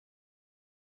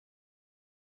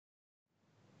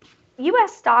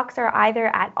U.S. stocks are either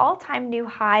at all-time new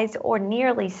highs or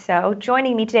nearly so.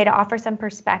 Joining me today to offer some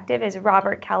perspective is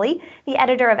Robert Kelly, the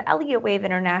editor of Elliott Wave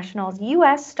International's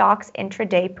U.S. Stocks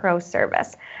Intraday Pro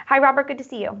service. Hi, Robert. Good to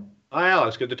see you. Hi,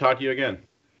 Alex. Good to talk to you again.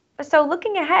 So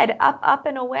looking ahead, up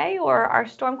and away, or are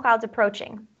storm clouds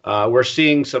approaching? We're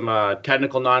seeing some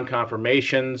technical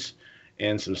non-confirmations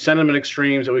and some sentiment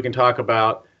extremes that we can talk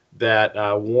about that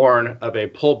warn of a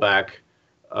pullback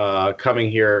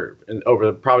coming here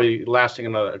over probably lasting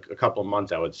another a couple of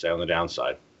months, I would say, on the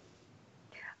downside.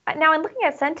 Now, in looking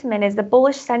at sentiment, is the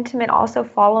bullish sentiment also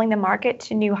following the market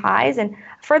to new highs? And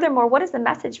furthermore, what is the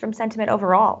message from sentiment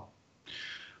overall?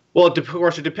 Well, of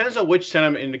course, it depends on which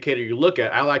sentiment indicator you look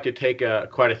at. I like to take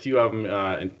quite a few of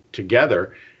them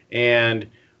together. And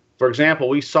for example,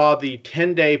 we saw the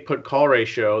 10-day put-call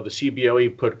ratio, the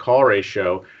CBOE put-call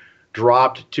ratio,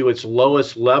 dropped to its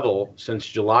lowest level since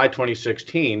July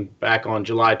 2016, back on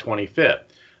July 25th.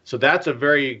 So that's a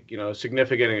very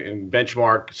significant and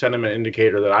benchmark sentiment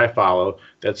indicator that I follow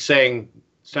that's saying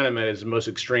sentiment is the most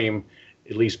extreme,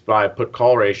 at least by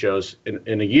put-call ratios,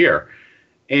 in a year.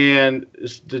 And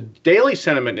the daily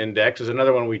sentiment index is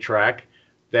another one we track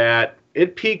that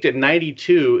it peaked at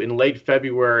 92 in late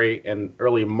February and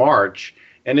early March,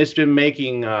 and it's been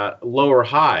making lower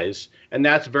highs. And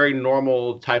that's a very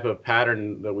normal type of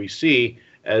pattern that we see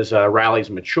as rallies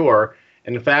mature.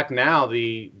 And in fact, now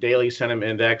the daily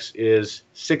sentiment index is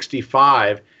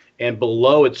 65 and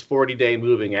below its 40-day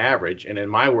moving average. And in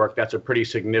my work, that's a pretty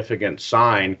significant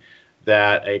sign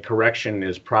that a correction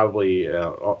is probably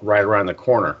right around the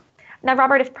corner. Now,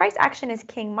 Robert, if price action is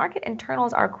king, market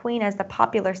internals are queen, as the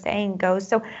popular saying goes.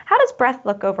 So how does breadth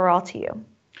look overall to you?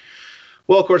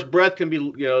 Well, of course, breadth can be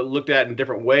looked at in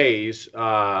different ways.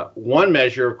 One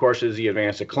measure, of course, is the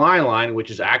advanced decline line, which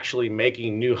is actually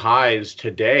making new highs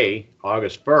today,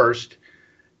 August 1st.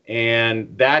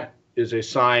 And that is a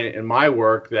sign in my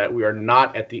work that we are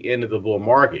not at the end of the bull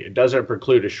market. It doesn't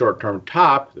preclude a short-term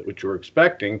top, which we're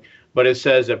expecting, but it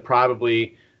says that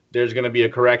probably there's going to be a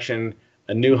correction,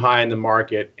 a new high in the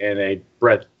market, and a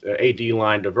breadth AD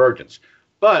line divergence.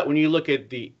 But when you look at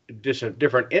the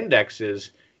different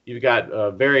indexes, you've got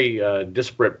very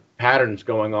disparate patterns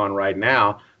going on right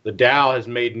now. The Dow has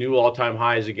made new all-time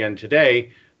highs again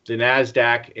today. The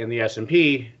NASDAQ and the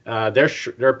S&P,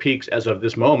 their peaks as of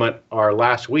this moment are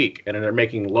last week, and they're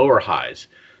making lower highs.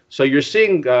 So you're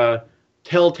seeing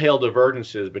telltale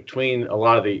divergences between a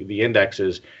lot of the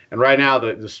indexes. And right now,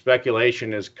 the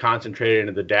speculation is concentrated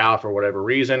into the Dow for whatever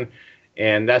reason,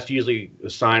 and that's usually a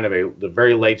sign of the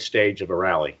very late stage of a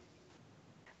rally.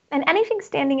 And anything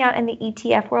standing out in the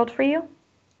ETF world for you?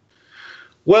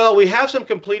 Well, we have some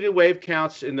completed wave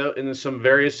counts in some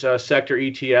various sector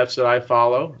ETFs that I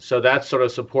follow. So that's sort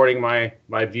of supporting my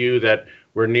view that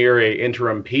we're near a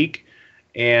interim peak.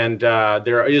 And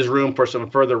there is room for some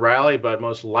further rally, but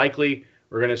most likely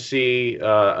we're going to see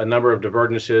a number of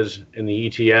divergences in the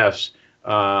ETFs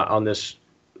on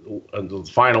the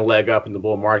final leg up in the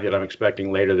bull market I'm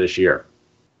expecting later this year.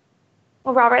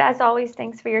 Well, Robert, as always,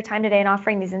 thanks for your time today and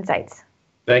offering these insights.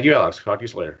 Thank you, Alex. Talk to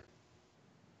you later.